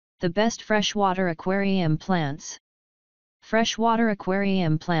The best freshwater aquarium plants. Freshwater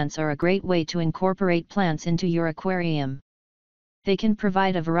aquarium plants are a great way to incorporate plants into your aquarium. They can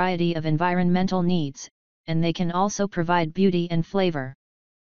provide a variety of environmental needs, and they can also provide beauty and flavor.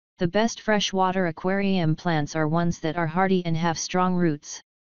 The best freshwater aquarium plants are ones that are hardy and have strong roots.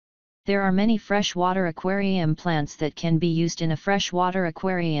 There are many freshwater aquarium plants that can be used in a freshwater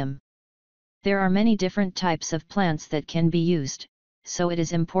aquarium. There are many different types of plants that can be used, so it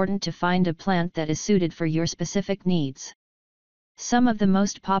is important to find a plant that is suited for your specific needs. Some of the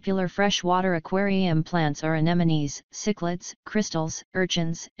most popular freshwater aquarium plants are anemones, cichlids, crystals,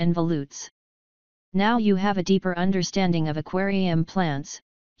 urchins, and volutes. Now you have a deeper understanding of aquarium plants,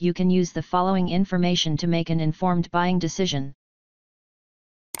 you can use the following information to make an informed buying decision.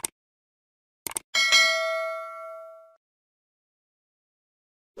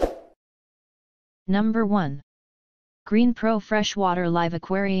 Number 1. Greenpro Freshwater Live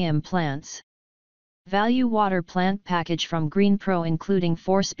Aquarium Plants. Value water plant package from Greenpro including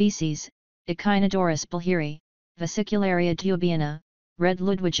 4 species, Echinodorus bulhiri, Vesicularia duobiana, Red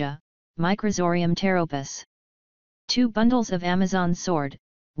Ludwigia, Microzorium pteropus. 2 bundles of Amazon sword,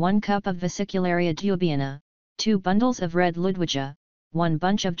 1 cup of Vesicularia duobiana, 2 bundles of Red Ludwigia, 1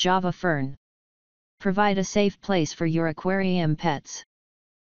 bunch of Java fern. Provide a safe place for your aquarium pets.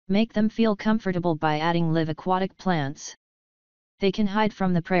 Make them feel comfortable by adding live aquatic plants. They can hide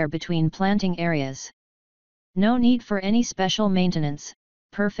from the prey between planting areas. No need for any special maintenance,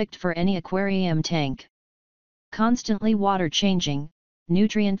 perfect for any aquarium tank. Constantly water changing,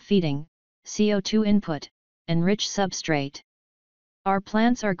 nutrient feeding, CO2 input, and rich substrate. Our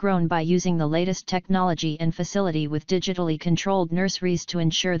plants are grown by using the latest technology and facility with digitally controlled nurseries to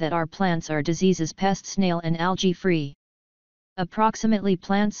ensure that our plants are diseases, pest, snail and algae free. Approximately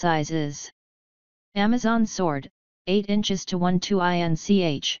plant size is Amazon sword, 8 inches to 1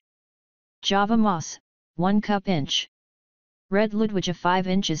 inch. Java moss, 1 cup inch. Red Ludwigia 5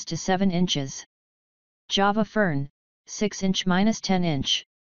 inches to 7 inches. Java fern, 6 inch - 10 inch.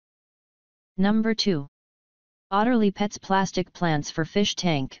 Number 2. Otterly Pets Plastic Plants for Fish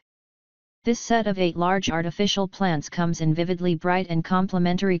Tank. This set of 8 large artificial plants comes in vividly bright and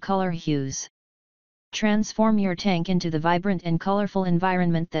complementary color hues. Transform your tank into the vibrant and colorful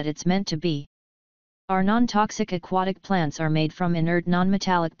environment that it's meant to be. Our non-toxic aquatic plants are made from inert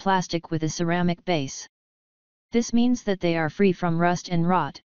non-metallic plastic with a ceramic base. This means that they are free from rust and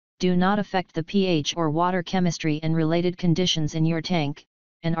rot, do not affect the pH or water chemistry and related conditions in your tank,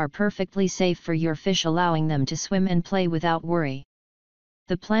 and are perfectly safe for your fish, allowing them to swim and play without worry.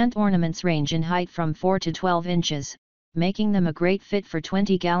 The plant ornaments range in height from 4 to 12 inches, making them a great fit for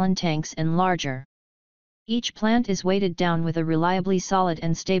 20-gallon tanks and larger. Each plant is weighted down with a reliably solid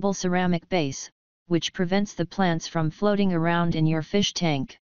and stable ceramic base, which prevents the plants from floating around in your fish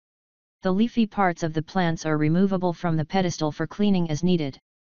tank. The leafy parts of the plants are removable from the pedestal for cleaning as needed.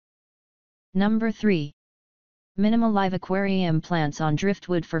 Number 3. Minimal Live Aquarium Plants on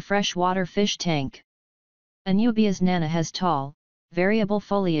Driftwood for Freshwater Fish Tank. Anubias nana has tall, variable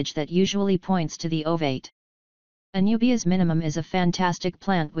foliage that usually points to the ovate. Anubias minimum is a fantastic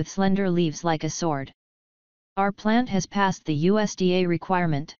plant with slender leaves like a sword. Our plant has passed the USDA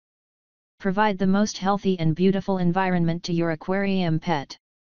requirement. Provide the most healthy and beautiful environment to your aquarium pet.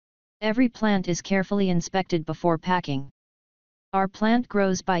 Every plant is carefully inspected before packing. Our plant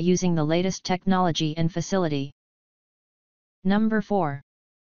grows by using the latest technology and facility. Number 4.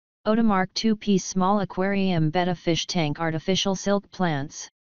 Otomark 2-piece small aquarium Betta fish tank artificial silk plants.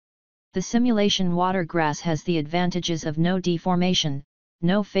 The simulation water grass has the advantages of no deformation,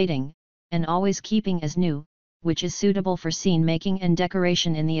 no fading, and always keeping as new, which is suitable for scene making and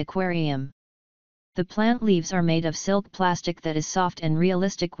decoration in the aquarium. The plant leaves are made of silk plastic that is soft and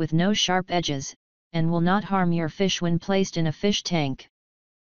realistic with no sharp edges, and will not harm your fish when placed in a fish tank.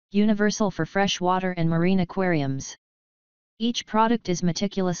 Universal for freshwater and marine aquariums. Each product is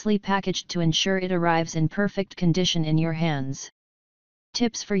meticulously packaged to ensure it arrives in perfect condition in your hands.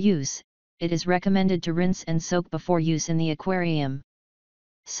 Tips for use: it is recommended to rinse and soak before use in the aquarium.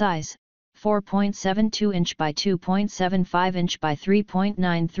 Size: 4.72 inch by 2.75 inch by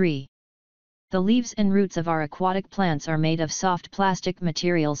 3.93. The leaves and roots of our aquatic plants are made of soft plastic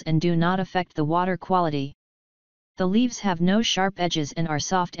materials and do not affect the water quality. The leaves have no sharp edges and are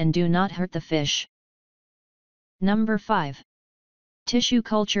soft and do not hurt the fish. Number 5. Tissue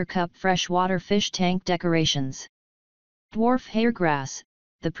Culture Cup Freshwater Fish Tank Decorations. Dwarf Hairgrass,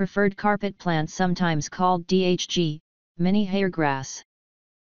 the preferred carpet plant sometimes called DHG, mini hairgrass.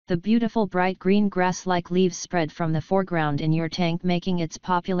 The beautiful bright green grass-like leaves spread from the foreground in your tank, making its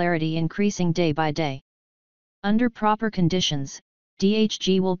popularity increasing day by day. Under proper conditions,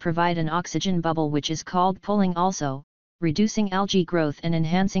 DHG will provide an oxygen bubble which is called pulling also, reducing algae growth and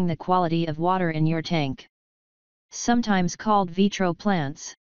enhancing the quality of water in your tank. Sometimes called vitro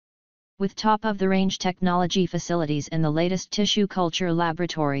plants. With top-of-the-range technology facilities and the latest tissue culture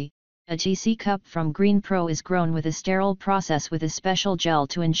laboratory, a TC cup from Greenpro is grown with a sterile process with a special gel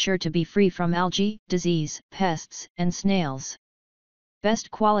to ensure to be free from algae, disease, pests, and snails.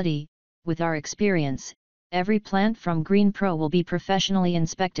 Best quality. With our experience, every plant from Greenpro will be professionally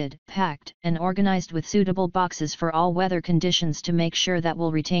inspected, packed, and organized with suitable boxes for all weather conditions to make sure that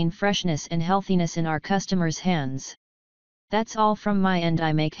will retain freshness and healthiness in our customers' hands. That's all from my end.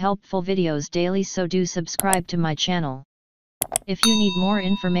 I make helpful videos daily, so do subscribe to my channel. If you need more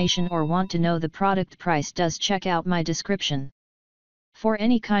information or want to know the product price, does check out my description. For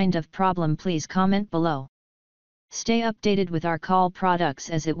any kind of problem, please comment below. Stay updated with our call products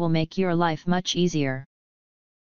as it will make your life much easier.